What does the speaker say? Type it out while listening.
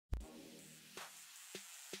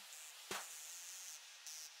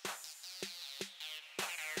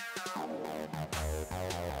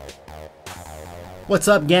What's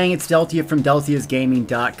up, gang? It's Deltia from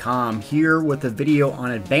deltiasgaming.com here with a video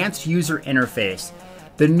on Advanced User Interface,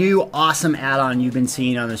 the new awesome add-on you've been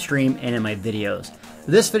seeing on the stream and in my videos.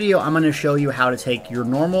 This video, I'm going to show you how to take your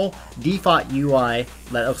normal default UI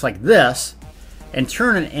that looks like this and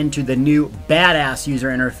turn it into the new badass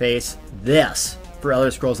user interface, this, for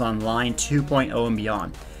Elder Scrolls Online 2.0 and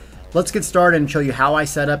beyond. Let's get started and show you how I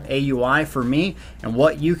set up a UI for me and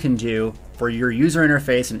what you can do for your user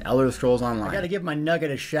interface in Elder Scrolls Online. I gotta give my Nugget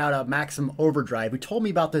a shout out, Maximum Overdrive, who told me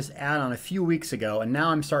about this add-on a few weeks ago, and now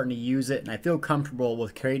I'm starting to use it and I feel comfortable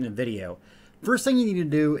with creating a video. First thing you need to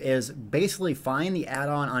do is basically find the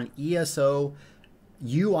add-on on ESOUI.com.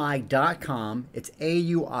 It's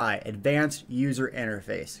AUI, Advanced User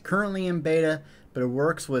Interface. Currently in beta, but it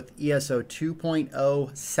works with ESO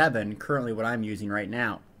 2.07, currently what I'm using right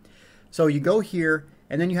now. So you go here,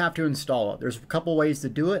 and then you have to install it. There's a couple ways to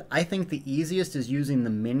do it. I think the easiest is using the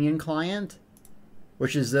Minion Client,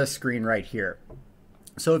 which is this screen right here.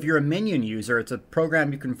 So if you're a Minion user, it's a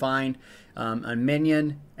program you can find on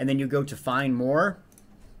Minion, and then you go to Find More,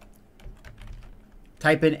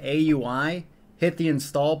 type in AUI, hit the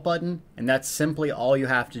Install button, and that's simply all you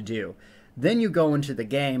have to do. Then you go into the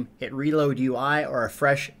game, hit Reload UI or a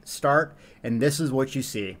fresh start, and this is what you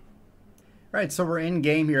see. Right, so we're in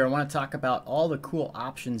game here. I want to talk about all the cool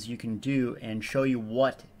options you can do and show you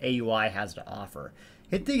what AUI has to offer.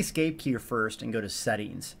 Hit the escape key first and go to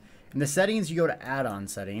settings. In the settings, you go to add-on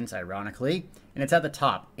settings, ironically, and it's at the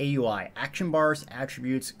top, AUI, action bars,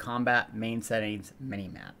 attributes, combat, main settings,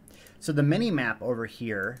 minimap. So the minimap over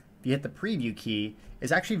here, if you hit the preview key,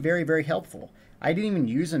 is actually very, very helpful. I didn't even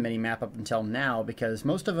use a minimap up until now because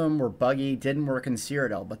most of them were buggy, didn't work in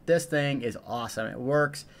Cyrodiil, but this thing is awesome. It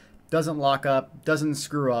works. Doesn't lock up, doesn't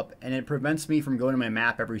screw up, and it prevents me from going to my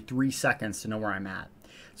map every 3 seconds to know where I'm at.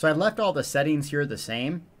 So I left all the settings here the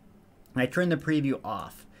same, and I turned the preview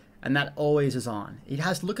off, and that always is on. It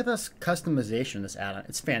has, look at this customization of this add-on.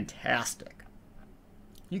 It's fantastic.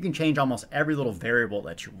 You can change almost every little variable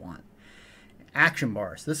that you want. Action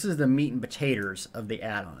bars. This is the meat and potatoes of the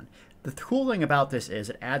add-on. The cool thing about this is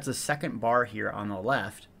it adds a second bar here on the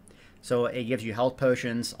left, so it gives you health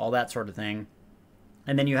potions, all that sort of thing.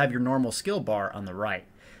 And then you have your normal skill bar on the right.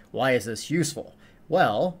 Why is this useful?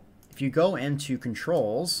 Well, if you go into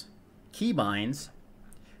controls, keybinds,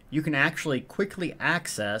 you can actually quickly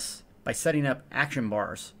access by setting up action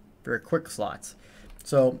bars for your quick slots.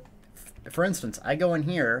 So, for instance, I go in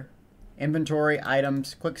here, inventory,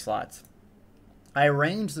 items, quick slots. I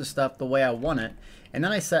arrange the stuff the way I want it, and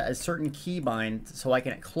then I set a certain keybind so I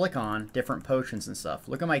can click on different potions and stuff.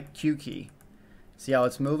 Look at my Q key. See how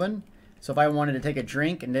it's moving? So if I wanted to take a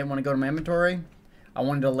drink and didn't want to go to my inventory, I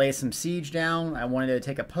wanted to lay some siege down, I wanted to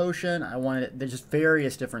take a potion, there's just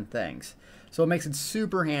various different things. So it makes it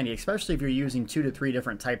super handy, especially if you're using 2 to 3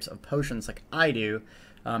 different types of potions like I do,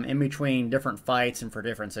 in between different fights and for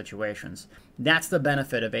different situations. That's the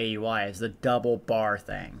benefit of AUI, is the double bar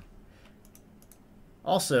thing.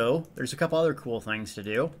 Also, there's a couple other cool things to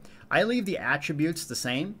do. I leave the attributes the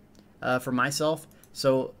same for myself.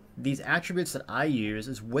 So these attributes that I use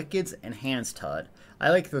is Wicked's Enhanced HUD. I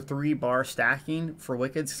like the 3-bar stacking for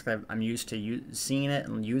Wicked's because I'm used to seeing it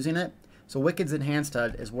and using it. So Wicked's Enhanced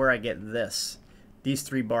HUD is where I get these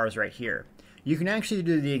 3 bars right here. You can actually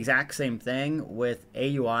do the exact same thing with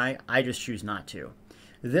AUI. I just choose not to.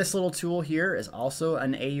 This little tool here is also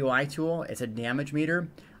an AUI tool. It's a damage meter.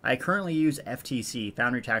 I currently use FTC,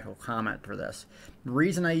 Foundry Tactical Combat, for this. The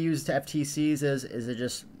reason I use FTCs is it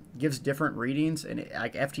just gives different readings, and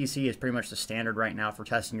like FTC is pretty much the standard right now for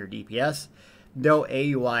testing your DPS, though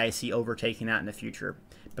AUI I see overtaking that in the future.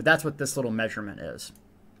 But that's what this little measurement is.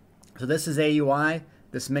 So this is AUI,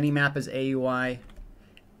 this minimap is AUI,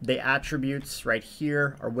 the attributes right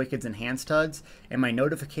here are Wicked's Enhanced HUDs, and my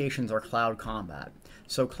notifications are Cloud Combat.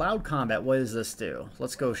 So Cloud Combat, what does this do?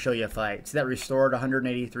 Let's go show you a fight. See that restored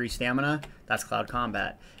 183 stamina? That's Cloud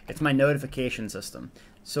Combat. It's my notification system.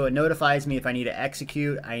 So it notifies me if I need to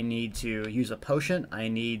execute, I need to use a potion, I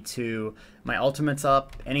need to, my ultimate's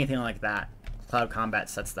up, anything like that. Cloud Combat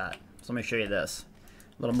sets that. So let me show you this.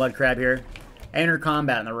 Little mud crab here. Enter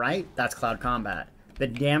combat on the right, that's Cloud Combat. The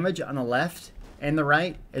damage on the left and the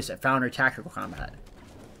right is Foundry Tactical Combat.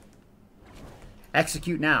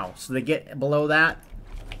 Execute now. So they get below that,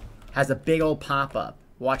 has a big old pop-up.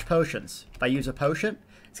 Watch potions. If I use a potion,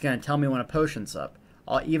 it's going to tell me when a potion's up.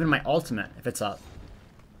 Even my ultimate, if it's up.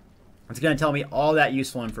 It's going to tell me all that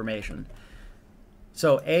useful information.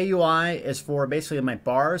 So AUI is for basically my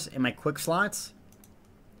bars and my quick slots.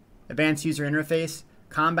 Advanced User Interface.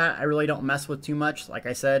 Combat, I really don't mess with too much. Like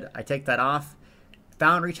I said, I take that off.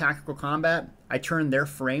 Foundry Tactical Combat, I turn their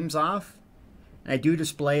frames off. And I do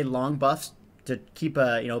display long buffs to keep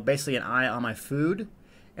a, basically an eye on my food.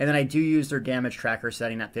 And then I do use their damage tracker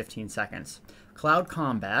setting at 15 seconds. Cloud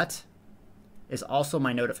Combat is also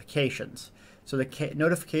my notifications. So the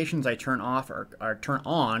notifications I turn off or turn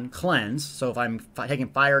on cleanse. So if I'm taking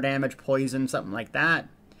fire damage, poison, something like that,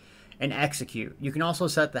 and execute. You can also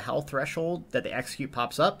set the health threshold that the execute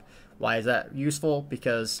pops up. Why is that useful?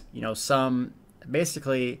 Because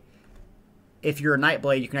basically, if you're a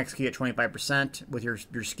Nightblade, you can execute at 25% with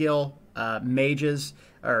your skill. Mages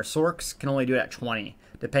or Sorks can only do it at 20,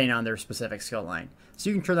 depending on their specific skill line. So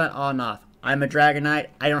you can turn that on and off. I'm a Dragon Knight.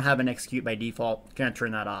 I don't have an execute by default. Gonna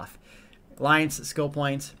turn that off. Alliance skill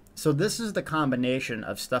points. So this is the combination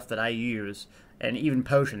of stuff that I use, and even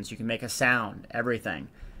potions. You can make a sound, everything.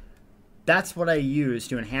 That's what I use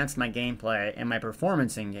to enhance my gameplay and my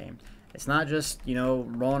performance in game. It's not just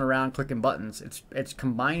rolling around clicking buttons. It's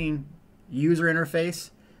combining user interface,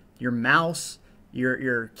 your mouse,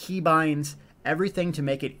 your keybinds, everything to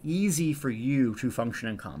make it easy for you to function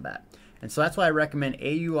in combat. And so that's why I recommend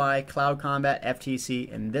AUI, Cloud Combat,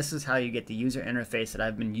 FTC, and this is how you get the user interface that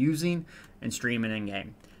I've been using and streaming in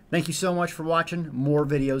game. Thank you so much for watching. More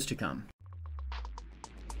videos to come.